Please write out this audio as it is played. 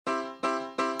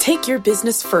Take your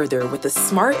business further with the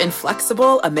smart and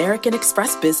flexible American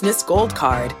Express Business Gold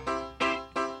Card.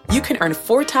 You can earn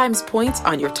 4 times points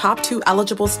on your top 2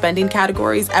 eligible spending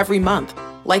categories every month,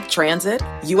 like transit,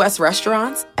 U.S.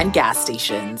 restaurants, and gas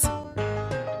stations.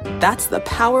 That's the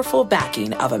powerful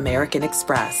backing of American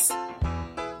Express.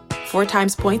 4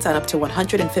 times points on up to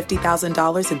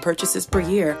 $150,000 in purchases per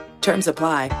year. Terms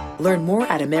apply. Learn more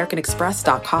at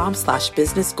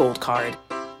americanexpress.com/businessgoldcard.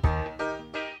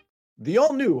 The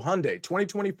all-new Hyundai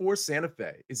 2024 Santa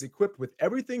Fe is equipped with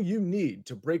everything you need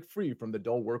to break free from the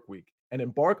dull work week and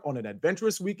embark on an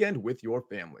adventurous weekend with your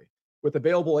family. With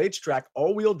available H-Track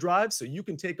all-wheel drive so you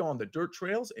can take on the dirt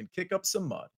trails and kick up some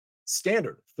mud.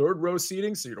 Standard third-row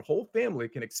seating so your whole family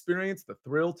can experience the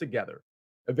thrill together.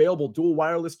 Available dual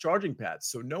wireless charging pads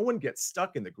so no one gets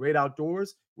stuck in the great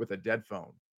outdoors with a dead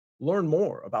phone. Learn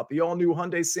more about the all-new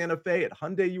Hyundai Santa Fe at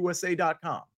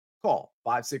HyundaiUSA.com. Call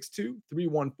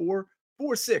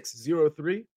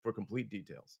 562-314-4603 for complete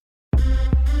details.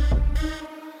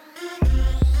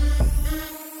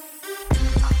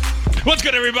 What's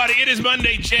good, everybody? It is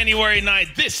Monday, January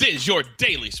 9th. This is your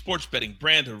daily sports betting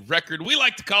brand of record. We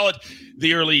like to call it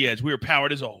the Early Edge. We are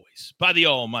powered, as always, by the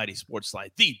almighty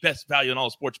Sportsline, the best value in all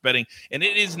sports betting, and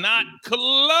it is not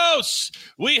close.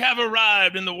 We have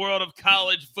arrived in the world of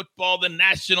college football. The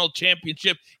national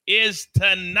championship is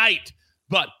tonight.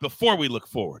 But before we look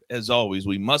forward, as always,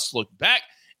 we must look back.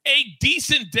 A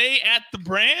decent day at the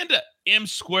brand, M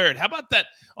squared. How about that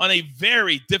on a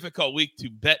very difficult week to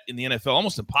bet in the NFL?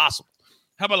 Almost impossible.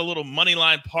 How about a little money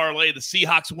line parlay? The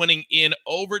Seahawks winning in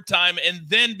overtime. And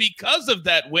then because of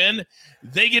that win,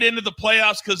 they get into the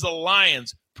playoffs because the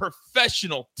Lions,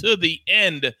 professional to the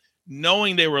end,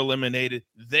 knowing they were eliminated,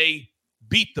 they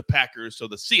beat the Packers. So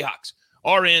the Seahawks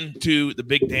are into the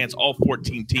big dance. All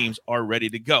 14 teams are ready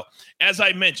to go. As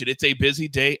I mentioned, it's a busy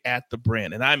day at the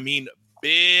brand. And I mean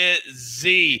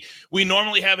busy. We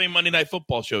normally have a Monday Night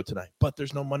Football show tonight, but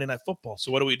there's no Monday Night Football.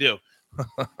 So what do?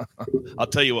 I'll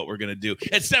tell you what we're going to do.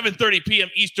 At 7:30 p.m.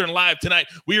 Eastern live tonight,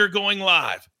 we are going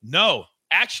live. No,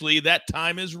 actually, that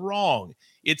time is wrong.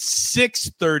 It's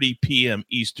 6:30 p.m.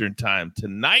 Eastern time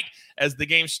tonight. As the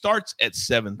game starts at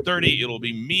 7:30, it'll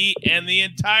be me and the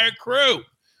entire crew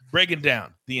breaking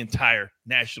down the entire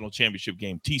national championship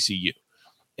game, TCU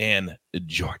and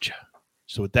Georgia.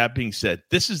 So with that being said,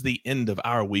 this is the end of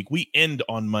our week. We end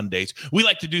on Mondays. We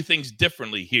like to do things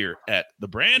differently here at The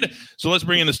Brand. So let's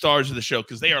bring in the stars of the show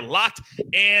because they are locked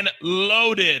and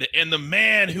loaded. And the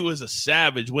man who is a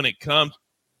savage when it comes.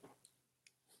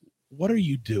 What are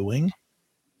you doing?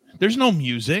 There's no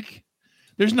music.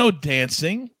 There's no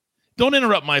dancing. Don't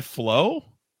interrupt my flow.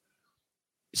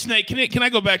 Snake, can I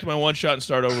go back to my one shot and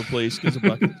start over, please? Give us a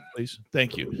bucket, please.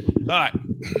 Thank you. All right.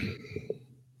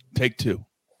 Take 2.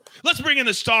 Let's bring in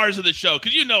the stars of the show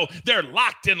because you know they're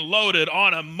locked and loaded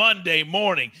on a Monday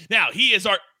morning. Now, he's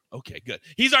our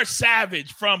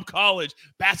savage from college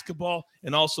basketball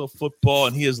and also football,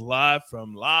 and he is live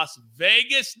from Las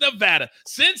Vegas, Nevada,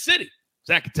 Sin City.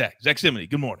 Zach Attack, Zach Simony,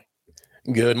 good morning.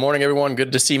 Good morning, everyone.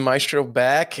 Good to see Maestro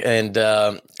back. And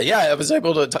I was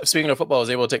able to, speaking of football, I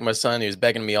was able to take my son. He was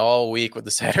begging me all week with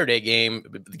the Saturday game,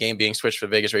 the game being switched for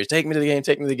Vegas race. Take me to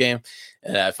the game.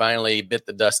 And I finally bit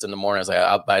the dust in the morning. I was like,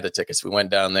 I'll buy the tickets. We went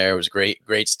down there. It was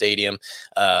great stadium.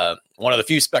 One of the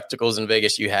few spectacles in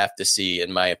Vegas you have to see,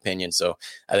 in my opinion. So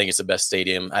I think it's the best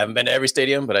stadium. I haven't been to every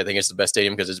stadium, but I think it's the best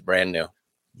stadium because it's brand new.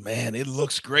 Man, it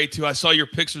looks great, too. I saw your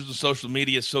pictures on social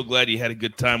media. So glad you had a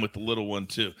good time with the little one,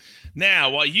 too. Now,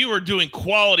 while you were doing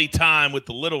quality time with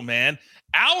the little man,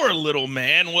 our little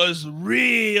man was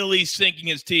really sinking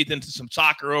his teeth into some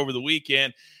soccer over the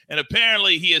weekend. And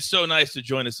apparently he is so nice to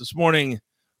join us this morning.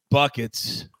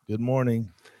 Buckets, good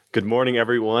morning. Good morning,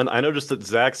 everyone. I noticed that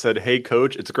Zach said, "Hey,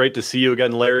 Coach, it's great to see you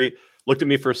again, Larry." Looked at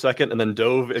me for a second and then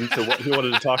dove into what he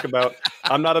wanted to talk about.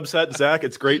 I'm not upset, Zach.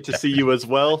 It's great to see you as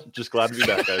well. Just glad to be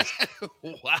back, guys.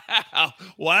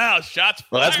 Wow. Shots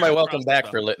fired. Well, that's my welcome back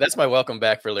for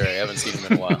Larry. I haven't seen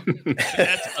him in a while.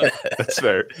 That's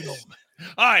fair.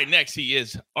 All right, next, he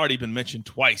is already been mentioned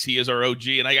twice. He is our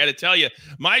OG, and I got to tell you,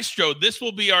 Maestro, this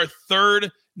will be our 3rd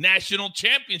national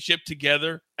championship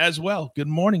together as well. Good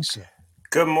morning, sir.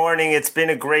 Good morning. It's been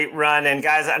a great run. And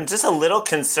guys, I'm just a little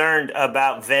concerned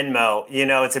about Venmo. You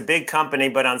know, it's a big company,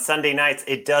 but on Sunday nights,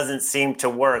 it doesn't seem to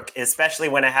work, especially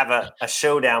when I have a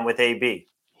showdown with AB.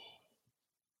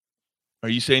 Are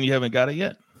you saying you haven't got it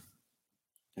yet?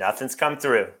 Nothing's come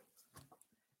through.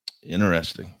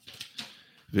 Interesting.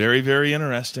 Very, very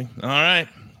interesting. All right.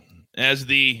 As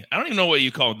I don't even know what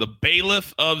you call it, the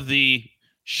bailiff of the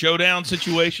showdown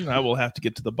situation, I will have to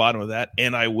get to the bottom of that,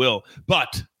 and I will.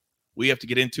 But We have to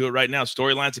get into it right now.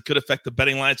 Storylines that could affect the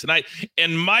betting line tonight.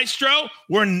 And Maestro,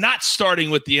 we're not starting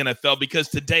with the NFL because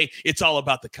today it's all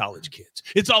about the college kids.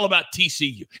 It's all about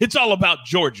TCU. It's all about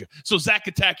Georgia. So Zach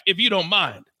Attack, if you don't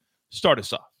mind, start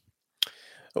us off.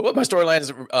 Well, my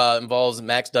storyline involves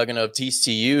Max Duggan of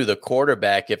TCU, the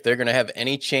quarterback. If they're going to have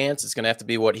any chance, it's going to have to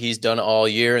be what he's done all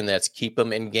year, and that's keep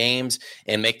them in games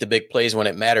and make the big plays when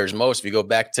it matters most. If you go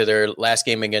back to their last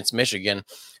game against Michigan,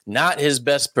 not his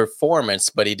best performance,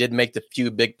 but he did make the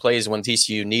few big plays when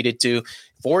TCU needed to.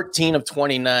 14 of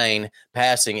 29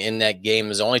 passing in that game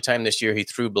is the only time this year he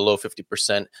threw below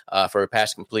 50% for a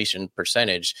pass completion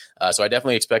percentage. So I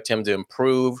definitely expect him to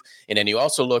improve. And then you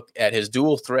also look at his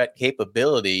dual threat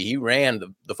capability. He ran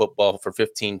the football for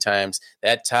 15 times.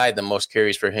 That tied the most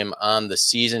carries for him on the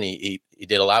season. He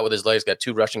did a lot with his legs, got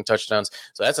 2 rushing touchdowns.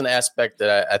 So that's an aspect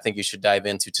that I think you should dive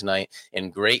into tonight, in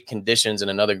great conditions in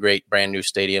another great brand new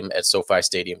stadium at SoFi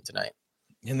Stadium tonight.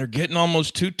 And they're getting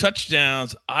almost 2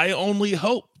 touchdowns. I only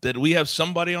hope that we have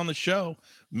somebody on the show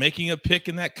making a pick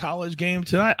in that college game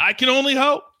tonight. I can only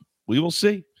hope. We will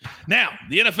see. Now,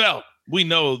 the NFL, we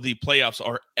know the playoffs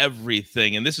are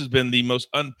everything. And this has been the most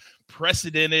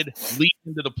unprecedented lead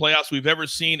into the playoffs we've ever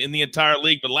seen in the entire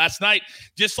league. But last night,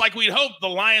 just like we'd hoped, the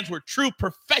Lions were true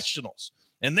professionals.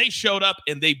 And they showed up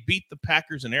and they beat the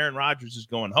Packers, and Aaron Rodgers is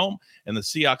going home and the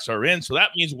Seahawks are in. So that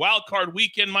means wild card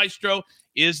weekend, Maestro,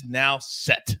 is now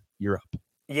set. You're up.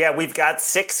 Yeah, we've got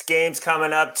 6 games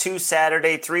coming up, 2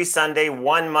 Saturday, 3 Sunday,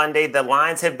 1 Monday. The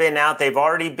lines have been out. They've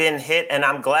already been hit, and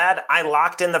I'm glad I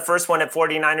locked in the first one at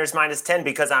 49ers -10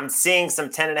 because I'm seeing some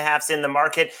 10.5s in the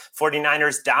market.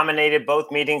 49ers dominated both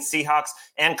meetings, Seahawks,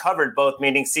 and covered both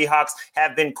meetings. Seahawks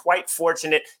have been quite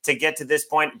fortunate to get to this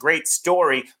point. Great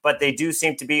story, but they do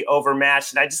seem to be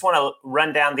overmatched. And I just want to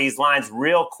run down these lines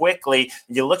real quickly.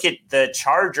 You look at the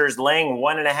Chargers laying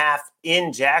 1.5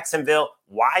 in Jacksonville.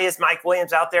 Why is Mike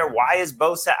Williams out there? Why is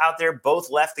Bosa out there? Both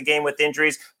left the game with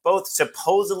injuries. Both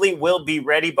supposedly will be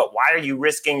ready, but why are you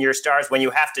risking your stars when you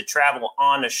have to travel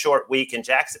on a short week? In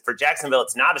for Jacksonville,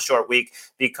 it's not a short week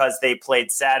because they played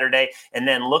Saturday. And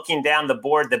then looking down the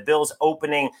board, the Bills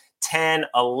opening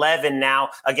 10-11 now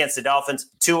against the Dolphins.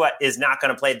 Tua is not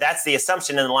going to play. That's the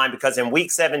assumption in the line because in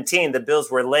week 17, the Bills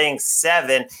were laying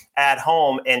 7 at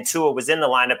home and Tua was in the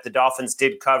lineup. The Dolphins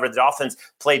did cover. The Dolphins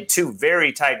played 2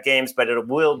 very tight games, but it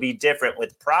will be different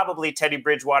with probably Teddy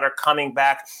Bridgewater coming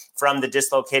back from the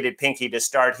dislocated pinky to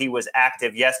start. He was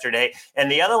active yesterday.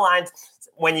 And the other lines,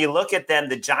 when you look at them,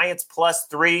 the Giants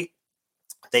 +3,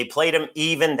 they played them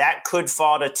even. That could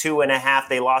fall to 2.5.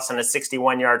 They lost on a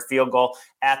 61-yard field goal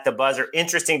at the buzzer.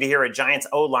 Interesting to hear a Giants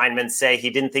O-lineman say he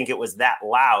didn't think it was that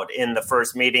loud in the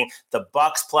first meeting. The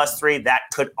Bucs +3, that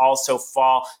could also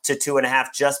fall to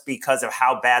 2.5 just because of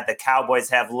how bad the Cowboys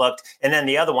have looked. And then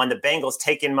the other one, the Bengals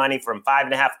taking money from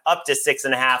 5.5 up to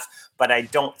 6.5, but I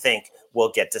don't think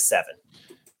we'll get to 7.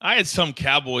 I had some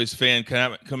Cowboys fan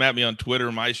come at me on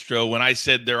Twitter, Maestro, when I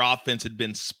said their offense had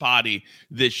been spotty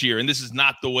this year. And this is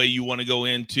not the way you want to go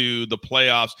into the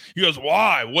playoffs. He goes,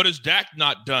 why? What has Dak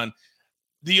not done?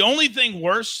 The only thing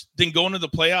worse than going to the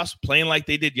playoffs, playing like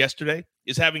they did yesterday,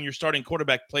 is having your starting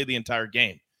quarterback play the entire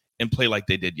game and play like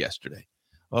they did yesterday.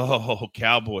 Oh,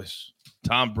 Cowboys,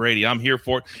 Tom Brady, I'm here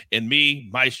for it. And me,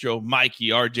 Maestro, Mikey,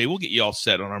 RJ, we'll get you all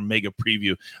set on our mega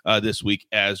preview this week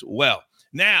as well.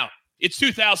 Now, it's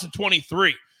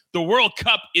 2023. The World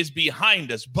Cup is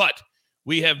behind us, but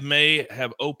we may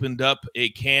have opened up a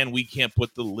can we can't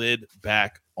put the lid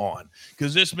back on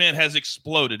because this man has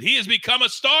exploded. He has become a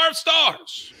star of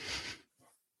stars.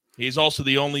 He's also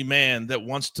the only man that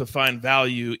wants to find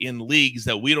value in leagues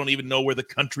that we don't even know where the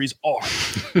countries are.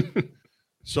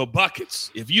 So, Buckets,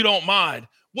 if you don't mind,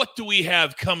 what do we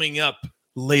have coming up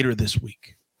later this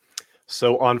week?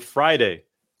 So on Friday,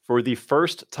 for the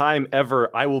first time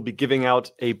ever, I will be giving out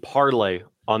a parlay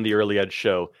on the Early Edge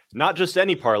Show. Not just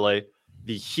any parlay,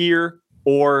 the here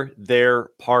or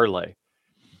there parlay.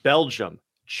 Belgium,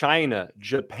 China,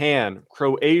 Japan,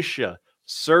 Croatia,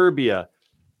 Serbia,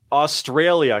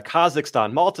 Australia,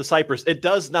 Kazakhstan, Malta, Cyprus. It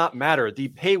does not matter. The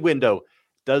pay window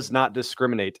does not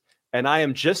discriminate. And I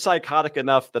am just psychotic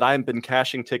enough that I have been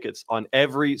cashing tickets on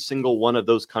every single one of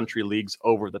those country leagues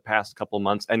over the past couple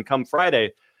months. And come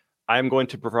Friday, I'm going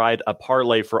to provide a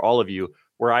parlay for all of you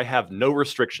where I have no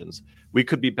restrictions. We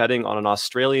could be betting on an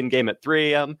Australian game at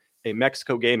 3 a.m., a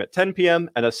Mexico game at 10 p.m.,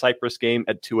 and a Cyprus game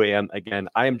at 2 a.m. Again,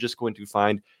 I am just going to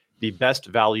find the best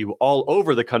value all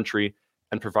over the country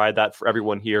and provide that for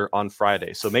everyone here on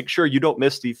Friday. So make sure you don't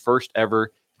miss the first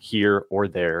ever here or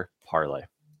there parlay.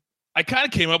 I kind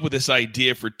of came up with this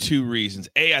idea for two reasons.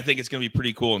 A, I think it's going to be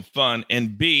pretty cool and fun.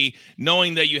 And B,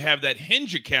 knowing that you have that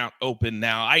Hinge account open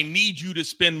now, I need you to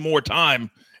spend more time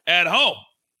at home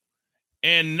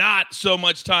and not so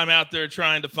much time out there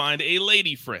trying to find a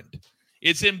lady friend.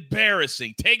 It's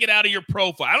embarrassing. Take it out of your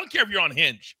profile. I don't care if you're on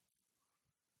Hinge,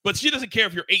 but she doesn't care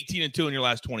if you're 18-2 in your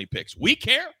last 20 picks. We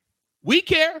care. We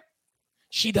care.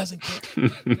 She doesn't care.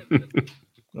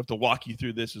 I'll have to walk you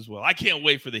through this as well. I can't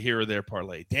wait for the here or there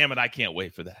parlay. Damn it, I can't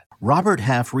wait for that. Robert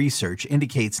Half research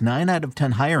indicates 9 out of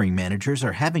 10 hiring managers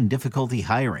are having difficulty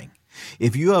hiring.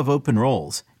 If you have open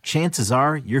roles, chances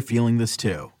are you're feeling this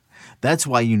too. That's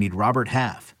why you need Robert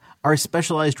Half. Our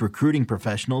specialized recruiting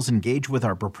professionals engage with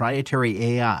our proprietary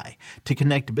AI to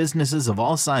connect businesses of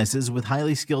all sizes with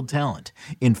highly skilled talent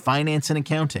in finance and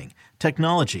accounting,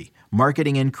 technology,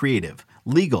 marketing and creative,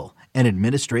 legal, and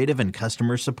administrative and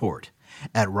customer support.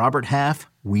 At Robert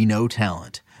Half, we know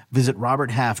talent. Visit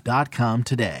roberthalf.com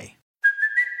today.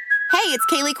 Hey, it's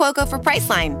Kaylee Cuoco for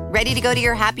Priceline. Ready to go to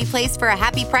your happy place for a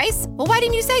happy price? Well, why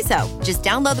didn't you say so? Just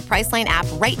download the Priceline app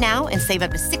right now and save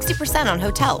up to 60% on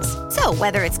hotels. So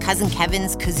whether it's Cousin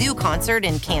Kevin's Kazoo Concert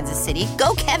in Kansas City,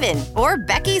 go Kevin, or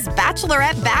Becky's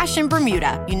Bachelorette Bash in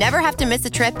Bermuda, you never have to miss a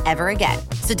trip ever again.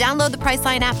 So download the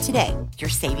Priceline app today. Your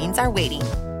savings are waiting.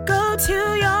 Go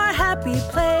to your happy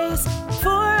place for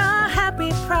a happy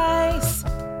price.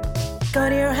 Go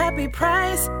to your happy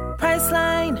price,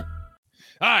 Priceline.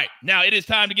 All right, now it is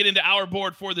time to get into our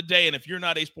board for the day. And if you're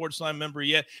not a Sportsline member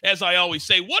yet, as I always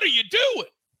say, what are you doing?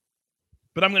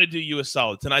 But I'm going to do you a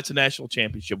solid. Tonight's a national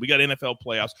championship. We got NFL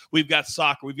playoffs. We've got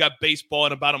soccer. We've got baseball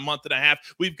in about a month and a half.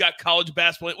 We've got college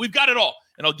basketball. We've got it all.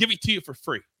 And I'll give it to you for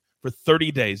free for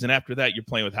 30 days. And after that, you're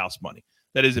playing with house money.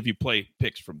 That is if you play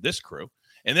picks from this crew.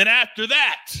 And then after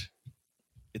that,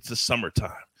 it's the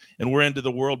summertime. And we're into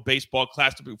the World Baseball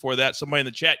Classic. Before that, somebody in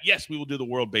the chat, yes, we will do the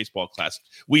World Baseball Classic.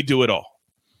 We do it all.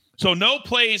 So no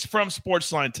plays from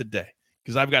Sportsline today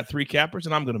because I've got 3 cappers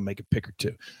and I'm going to make a pick or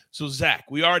 2. So, Zach,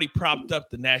 we already propped up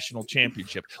the national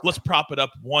championship. Let's prop it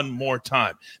up one more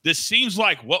time. This seems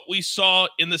like what we saw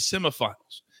in the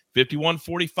semifinals.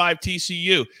 51-45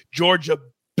 TCU. Georgia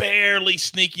barely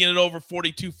sneaking it over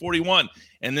 42-41.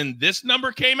 And then this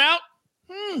number came out.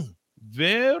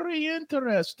 Very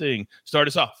interesting. Start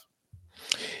us off.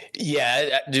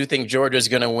 Yeah, I do think Georgia's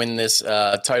going to win this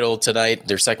title tonight,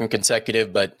 their second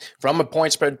consecutive. But from a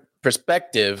point spread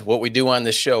perspective, what we do on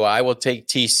this show, I will take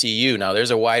TCU. Now,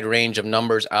 there's a wide range of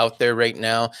numbers out there right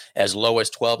now, as low as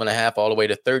 12.5 all the way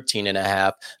to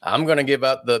 13.5. I'm going to give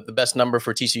out the best number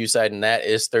for TCU side, and that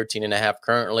is 13.5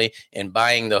 currently, and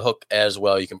buying the hook as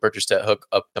well. You can purchase that hook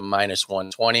up to minus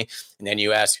 120. And then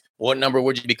you ask, what number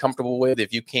would you be comfortable with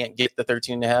if you can't get the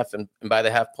 13.5 and buy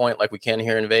the half point like we can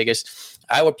here in Vegas?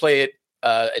 I would play it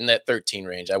in that 13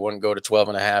 range. I wouldn't go to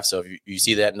 12.5. So if you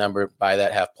see that number, buy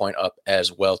that half point up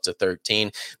as well to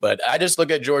 13. But I just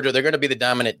look at Georgia. They're going to be the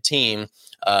dominant team.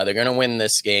 They're going to win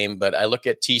this game. But I look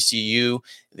at TCU.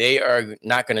 They are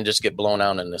not going to just get blown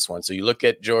out in this one. So you look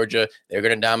at Georgia. They're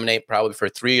going to dominate probably for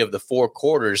 3 of the 4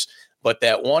 quarters. But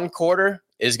that one quarter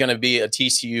is going to be a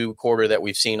TCU quarter that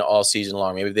we've seen all season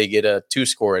long. Maybe they get a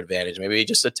 2-score advantage, maybe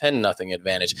just a 10-0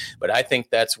 advantage. But I think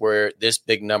that's where this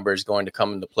big number is going to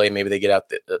come into play. Maybe they get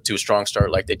out to a strong start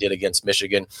like they did against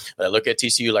Michigan. But I look at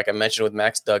TCU, like I mentioned with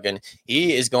Max Duggan,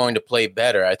 he is going to play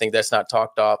better. I think that's not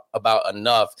talked about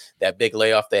enough, that big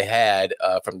layoff they had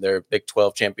from their Big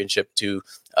 12 championship to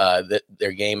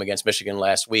their game against Michigan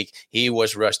last week. He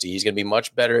was rusty. He's going to be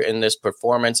much better in this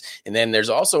performance. And then there's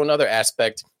also another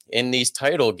aspect in these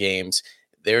title games.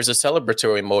 There's a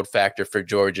celebratory mode factor for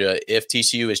Georgia. If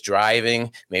TCU is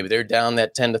driving, maybe they're down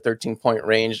that 10 to 13 point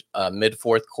range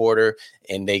mid-4th quarter,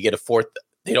 and they get a fourth.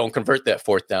 They don't convert that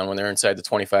 4th down when they're inside the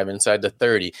 25, inside the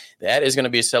 30. That is going to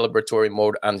be a celebratory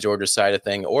mode on Georgia's side of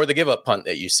thing, or the give-up punt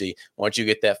that you see. Once you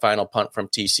get that final punt from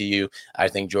TCU, I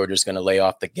think Georgia's going to lay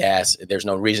off the gas. There's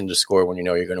no reason to score when you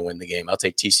know you're going to win the game. I'll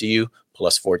take TCU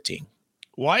plus 14.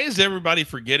 Why is everybody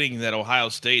forgetting that Ohio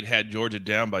State had Georgia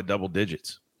down by double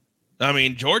digits? I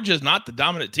mean, Georgia is not the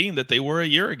dominant team that they were a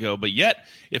year ago, but yet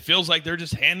it feels like they're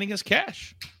just handing us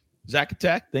cash. Zach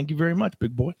Attack, thank you very much,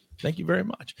 big boy. Thank you very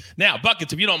much. Now,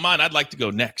 Buckets, if you don't mind, I'd like to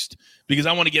go next because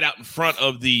I want to get out in front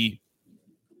of the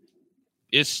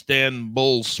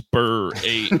Istanbul Spur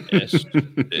AS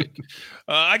pick.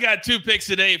 I got 2 picks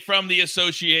today from the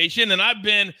association, and I've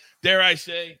been, dare I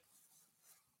say,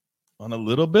 on a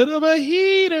little bit of a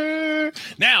heater.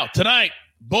 Now, tonight,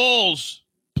 Bulls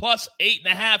plus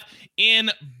 8.5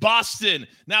 in Boston.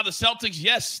 Now, the Celtics,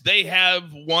 yes, they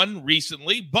have won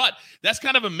recently, but that's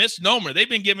kind of a misnomer. They've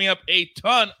been giving up a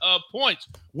ton of points.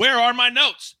 Where are my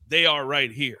notes? They are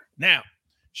right here. Now,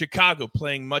 Chicago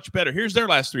playing much better. Here's their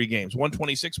last 3 games,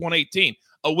 126-118.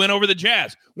 A win over the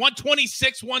Jazz,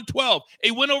 126-112.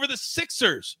 A win over the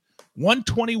Sixers,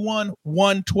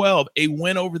 121-112. A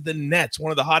win over the Nets,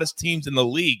 one of the hottest teams in the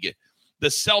league. The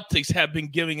Celtics have been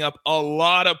giving up a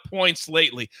lot of points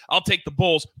lately. I'll take the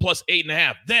Bulls plus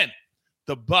 8.5. Then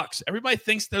the Bucks. Everybody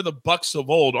thinks they're the Bucks of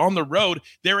old. On the road,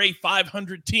 they're a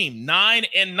 500 team,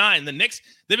 9-9. The Knicks,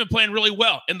 they've been playing really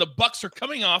well, and the Bucks are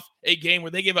coming off a game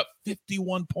where they gave up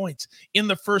 51 points in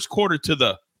the first quarter to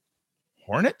the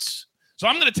Hornets. So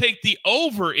I'm going to take the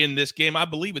over in this game. I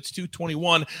believe it's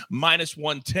 221 minus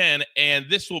 110, and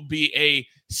this will be a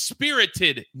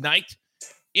spirited night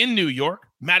in New York,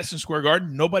 Madison Square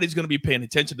Garden. Nobody's going to be paying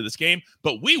attention to this game,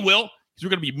 but we will, because we're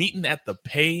going to be meeting at the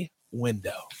pay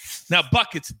window. Now,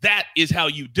 Buckets, that is how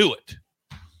you do it.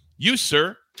 You,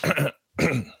 sir,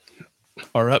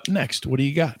 are up next. What do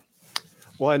you got?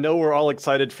 Well, I know we're all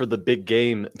excited for the big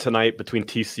game tonight between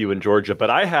TCU and Georgia, but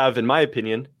I have, in my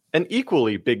opinion, an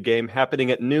equally big game happening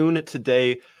at noon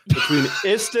today between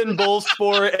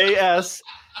Istanbulspor AS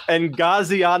and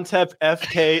Gaziantep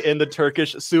FK in the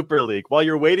Turkish Super League. While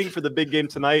you're waiting for the big game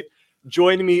tonight,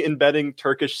 join me in betting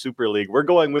Turkish Super League. We're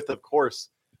going with, of course,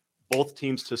 both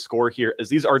teams to score here, as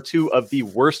these are 2 of the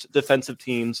worst defensive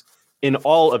teams in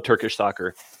all of Turkish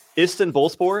soccer.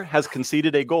 Istanbulspor has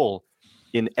conceded a goal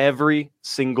in every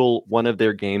single one of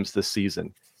their games this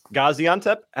season.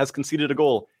 Gaziantep has conceded a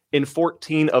goal in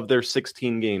 14 of their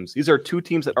 16 games. These are 2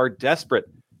 teams that are desperate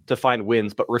to find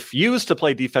wins, but refuse to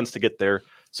play defense to get there.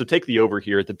 So take the over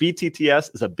here. The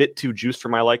BTTS is a bit too juiced for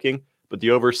my liking, but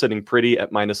the over is sitting pretty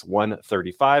at minus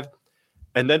 135.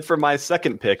 And then for my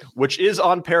second pick, which is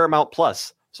on Paramount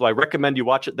Plus, so I recommend you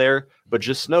watch it there, but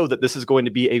just know that this is going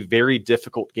to be a very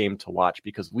difficult game to watch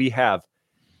because we have,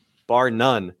 bar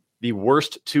none, the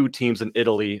worst 2 teams in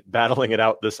Italy battling it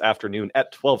out this afternoon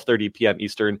at 12:30 p.m.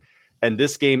 Eastern. And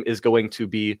this game is going to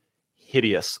be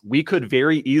hideous. We could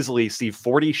very easily see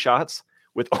 40 shots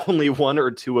with only 1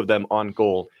 or 2 of them on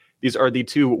goal. These are the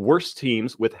 2 worst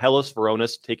teams, with Hellas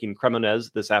Veronis taking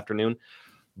Cremonese this afternoon.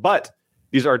 But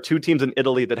these are 2 teams in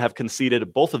Italy that have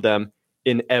conceded, both of them,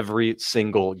 in every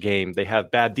single game. They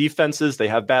have bad defenses, they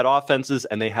have bad offenses,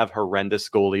 and they have horrendous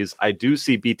goalies. I do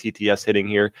see BTTS hitting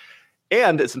here.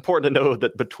 And it's important to know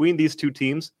that between these 2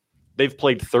 teams, they've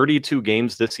played 32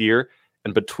 games this year.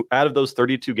 And out of those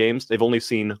 32 games, they've only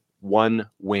seen 1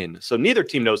 win. So neither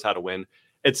team knows how to win.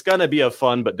 It's going to be a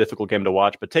fun but difficult game to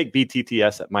watch. But take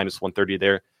BTTS at minus 130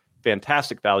 there.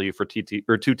 Fantastic value for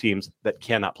 2 teams that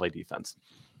cannot play defense.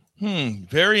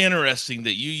 Very interesting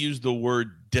that you use the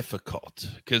word difficult,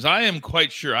 because I am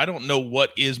quite sure I don't know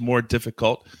what is more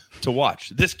difficult to watch,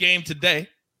 this game today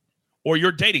or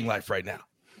your dating life right now,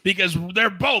 because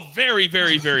they're both very,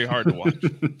 very, very hard to watch.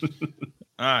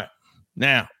 All right.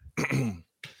 Now,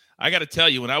 I got to tell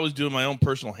you, when I was doing my own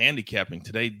personal handicapping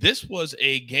today, this was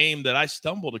a game that I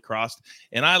stumbled across,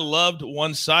 and I loved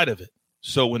one side of it.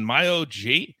 So when my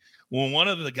OG, when one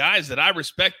of the guys that I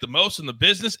respect the most in the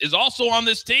business is also on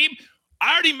this team,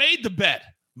 I already made the bet.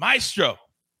 Maestro,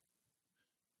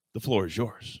 the floor is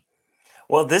yours.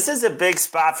 Well, this is a big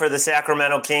spot for the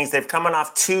Sacramento Kings. They've coming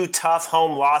off 2 tough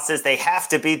home losses. They have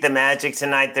to beat the Magic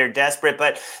tonight. They're desperate,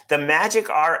 but the Magic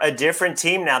are a different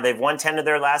team now. They've won 10 of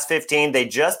their last 15. They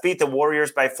just beat the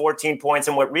Warriors by 14 points.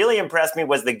 And what really impressed me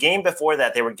was the game before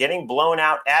that. They were getting blown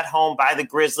out at home by the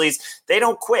Grizzlies. They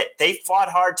don't quit. They fought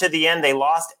hard to the end. They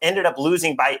lost, ended up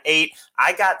losing by 8.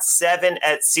 I got 7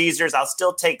 at Caesars. I'll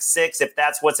still take 6 if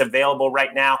that's what's available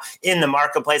right now in the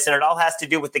marketplace. And it all has to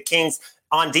do with the Kings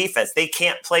on defense. They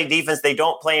can't play defense. They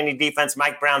don't play any defense.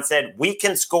 Mike Brown said, we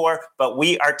can score, but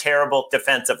we are terrible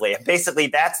defensively. And basically,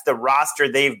 that's the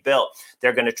roster they've built.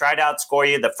 They're going to try to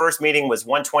outscore you. The first meeting was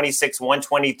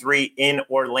 126-123 in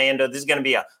Orlando. This is going to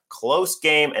be a close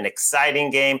game, an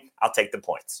exciting game. I'll take the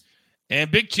points.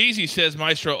 And Big Cheesy says,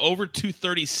 Maestro, over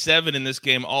 237 in this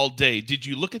game all day. Did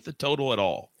you look at the total at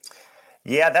all?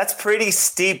 Yeah, that's pretty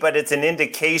steep, but it's an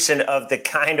indication of the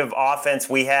kind of offense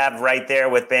we have right there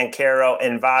with Banchero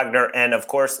and Wagner and, of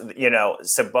course,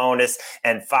 Sabonis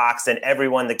and Fox and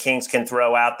everyone the Kings can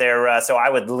throw out there. So I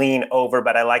would lean over,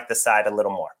 but I like the side a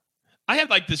little more. I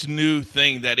have like this new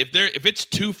thing that if it's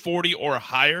 240 or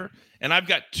higher, and I've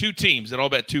got 2 teams that all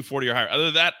bet 240 or higher. Other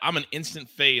than that, I'm an instant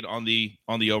fade on the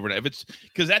over. If it's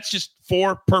because that's just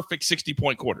 4 perfect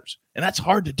 60-point quarters, and that's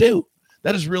hard to do.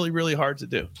 That is really, really hard to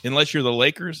do unless you're the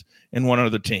Lakers and one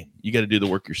other team. You got to do the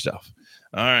work yourself.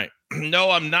 All right. No,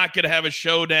 I'm not going to have a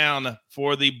showdown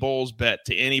for the Bulls bet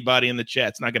to anybody in the chat.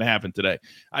 It's not going to happen today.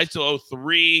 I still owe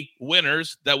 3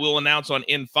 winners that we'll announce on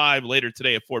N5 later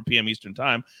today at 4 p.m. Eastern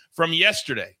time from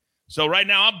yesterday. So right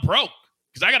now I'm broke.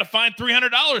 because I got to find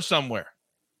 $300 somewhere.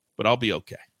 But I'll be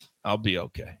okay. I'll be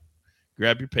okay.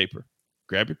 Grab your paper.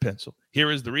 Grab your pencil. Here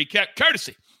is the recap,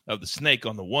 courtesy of the Snake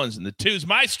on the 1s and the 2s.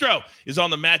 Maestro is on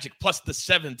the Magic plus the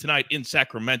 7 tonight in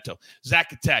Sacramento.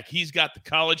 Zach Attack, he's got the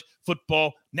college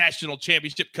football national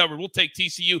championship covered. We'll take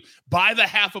TCU by the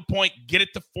half a point, get it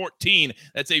to 14.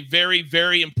 That's a very,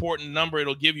 very important number.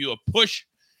 It'll give you a push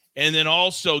and then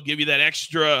also give you that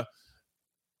extra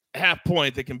half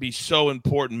point that can be so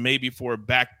important maybe for a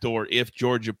backdoor if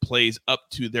Georgia plays up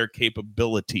to their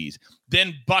capabilities.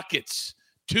 Then buckets.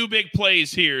 2 big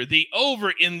plays here. The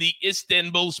over in the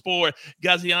Istanbulspor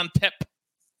Gaziantep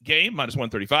game, minus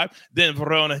 135. Then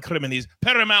Verona Cremonese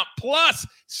Paramount plus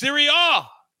Serie A,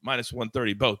 minus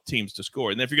 130. Both teams to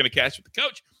score. And then if you're going to cash with the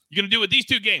coach, you're going to do it with these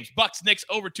 2 games. Bucks, Knicks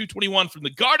over 221 from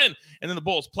the Garden. And then the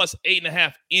Bulls plus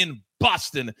 8.5 in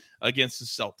Boston against the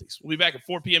Celtics. We'll be back at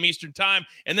 4 p.m. Eastern time.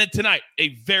 And then tonight,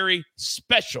 a very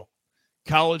special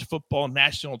college football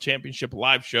national championship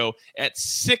live show at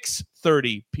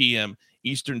 6:30 p.m.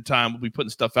 Eastern time. We'll be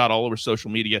putting stuff out all over social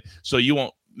media so you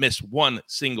won't miss one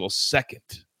single second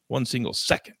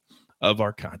of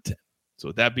our content. So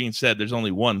with that being said, there's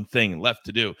only one thing left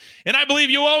to do. And I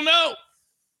believe you all know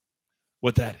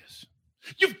what that is.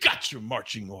 You've got your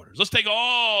marching orders. Let's take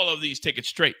all of these tickets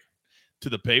straight to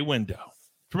the pay window.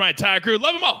 For my entire crew,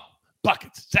 love them all.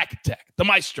 Buckets, Zach Attack, the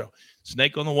Maestro,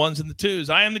 Snake on the 1s and the 2s.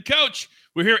 I am the coach.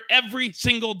 We're here every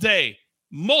single day,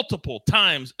 multiple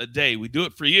times a day. We do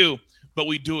it for you, but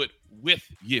we do it with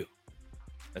you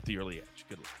at the Early Edge.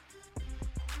 Good luck.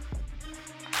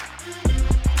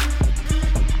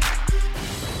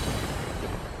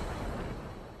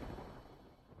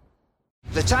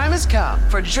 The time has come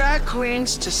for drag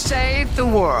queens to save the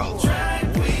world.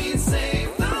 Drag queens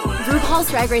save the world. RuPaul's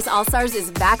Drag Race All-Stars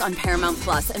is back on Paramount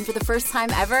Plus, and for the first time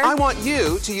ever, I want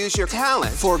you to use your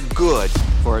talent for good,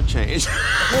 for a change. 8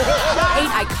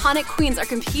 iconic queens are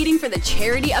competing for the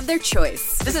charity of their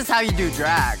choice. This is how you do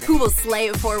drag. Who will slay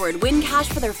it forward, win cash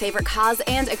for their favorite cause,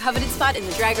 and a coveted spot in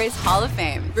the Drag Race Hall of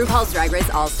Fame. RuPaul's Drag Race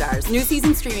All-Stars. New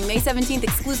season streaming May 17th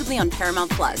exclusively on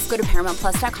Paramount Plus. Go to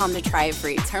ParamountPlus.com to try it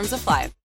free. Terms apply.